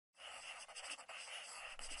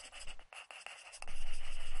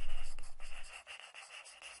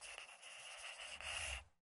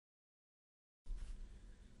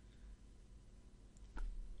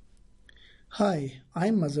Hi,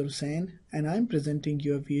 I'm Mazhar Hussain and I'm presenting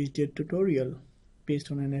you a VHDL tutorial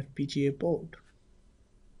based on an FPGA board.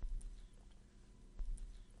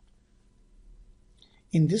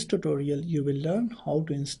 In this tutorial, you will learn how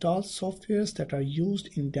to install softwares that are used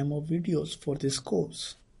in demo videos for this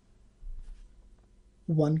course.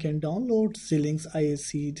 One can download Xilinx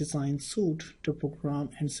ISE design suite to program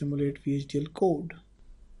and simulate VHDL code,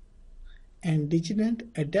 and Digilent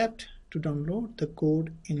Adept to download the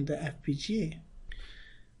code in the FPGA.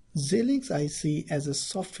 Xilinx ISE as a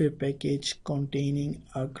software package containing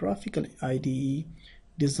a graphical IDE,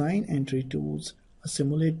 design entry tools, a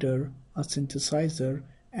simulator, a synthesizer,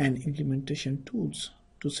 and implementation tools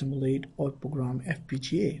to simulate or program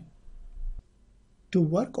FPGA. To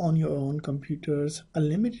work on your own computers, a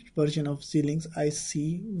limited version of Xilinx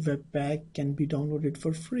ISE Webpack can be downloaded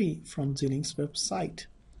for free from Xilinx website.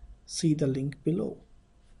 See the link below.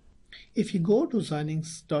 If you go to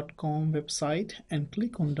Xilinx.com website and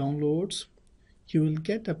click on Downloads, you will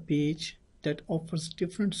get a page that offers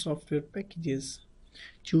different software packages.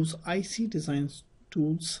 Choose IC Design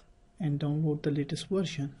Tools and download the latest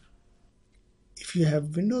version. If you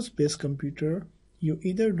have Windows-based computer, you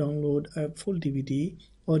either download a full DVD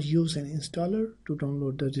or use an installer to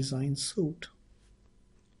download the design suite.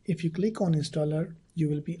 If you click on Installer, you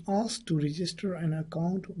will be asked to register an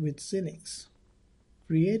account with Xilinx.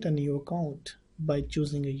 Create a new account by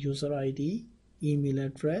choosing a user ID, email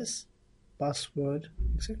address, password,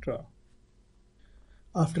 etc.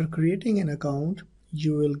 After creating an account,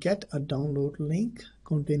 you will get a download link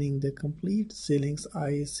containing the complete Xilinx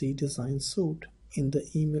ISE design suite in the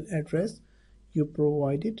email address you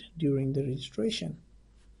provided during the registration.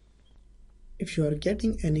 If you are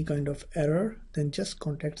getting any kind of error, then just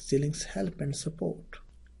contact Xilinx help and support.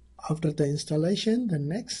 After the installation, the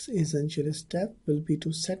next essential step will be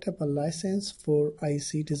to set up a license for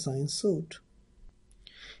IC Design Suite.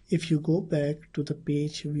 If you go back to the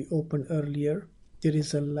page we opened earlier, there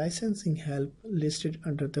is a licensing help listed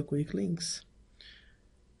under the quick links.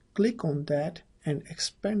 Click on that and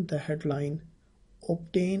expand the headline,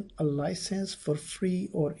 "Obtain a license for free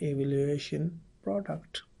or evaluation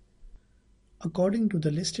product." According to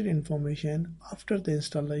the listed information, after the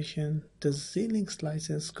installation, the Xilinx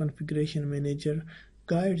License Configuration Manager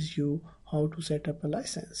guides you how to set up a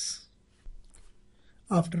license.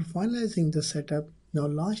 After finalizing the setup, now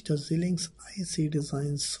launch the Xilinx ISE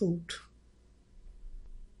Design Suite.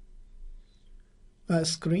 A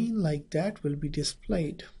screen like that will be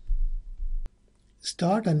displayed.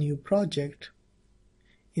 Start a new project.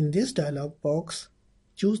 In this dialog box,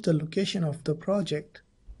 choose the location of the project.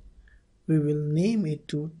 We will name it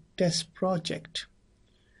to Test Project.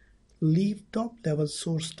 Leave top-level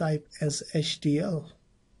source type as HDL.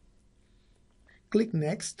 Click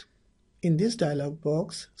Next. In this dialog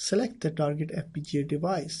box, select the target FPGA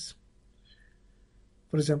device.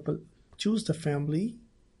 For example, choose the family,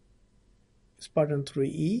 Spartan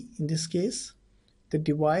 3E in this case, the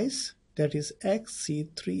device that is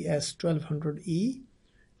XC3S1200E.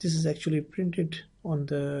 This is actually printed on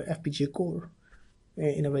the FPGA core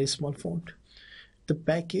in a very small font. The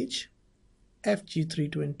package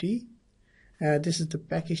FG320, this is the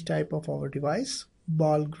package type of our device.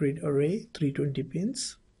 Ball grid array, 320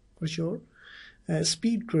 pins for sure.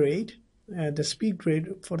 Speed grade, the speed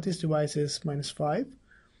grade for this device is -5.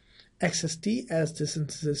 XST as the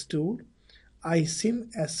synthesis tool, iSim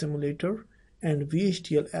as simulator, and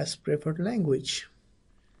VHDL as preferred language.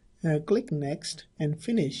 Click Next and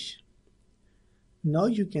Finish. Now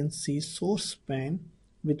you can see source pane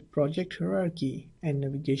with project hierarchy and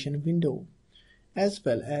navigation window, as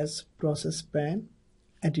well as process pane,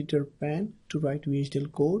 editor pane to write VHDL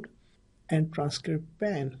code, and transcript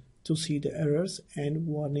pane to see the errors and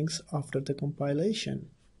warnings after the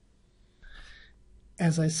compilation.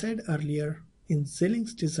 As I said earlier, in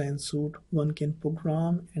Xilinx Design Suite, one can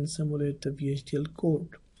program and simulate the VHDL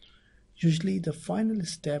code. Usually the final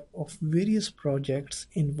step of various projects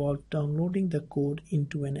involve downloading the code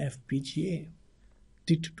into an FPGA.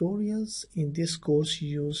 The tutorials in this course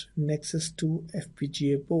use Nexys2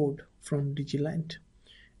 FPGA Board from Digilent,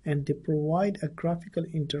 and they provide a graphical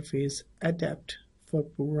interface Adept for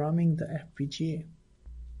programming the FPGA.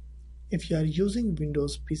 If you are using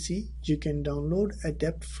Windows PC, you can download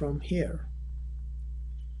Adept from here.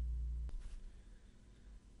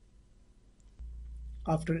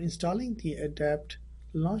 After installing the Adept,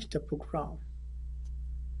 launch the program.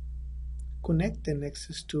 Connect the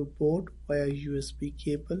Nexys2 board via USB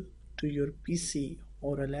cable to your PC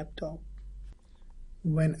or a laptop.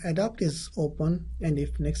 When Adept is open and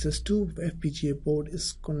if Nexys2 FPGA board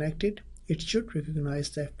is connected, it should recognize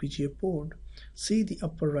the FPGA board. See the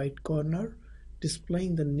upper right corner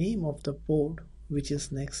displaying the name of the board, which is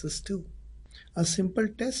Nexys 2. A simple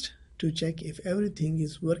test to check if everything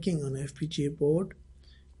is working on FPGA board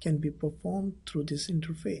can be performed through this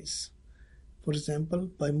interface. For example,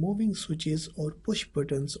 by moving switches or push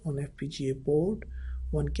buttons on FPGA board,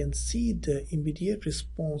 one can see the immediate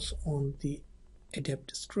response on the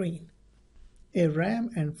Adept screen. A RAM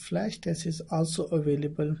and flash test is also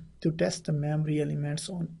available to test the memory elements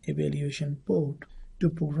on evaluation board. To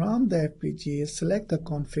program the FPGA, select the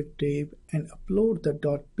config tab and upload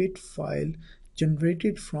the .bit file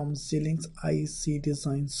generated from Xilinx ISE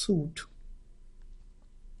design suite.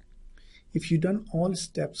 If you've done all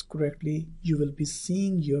steps correctly, you will be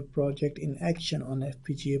seeing your project in action on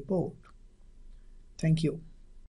FPGA board. Thank you.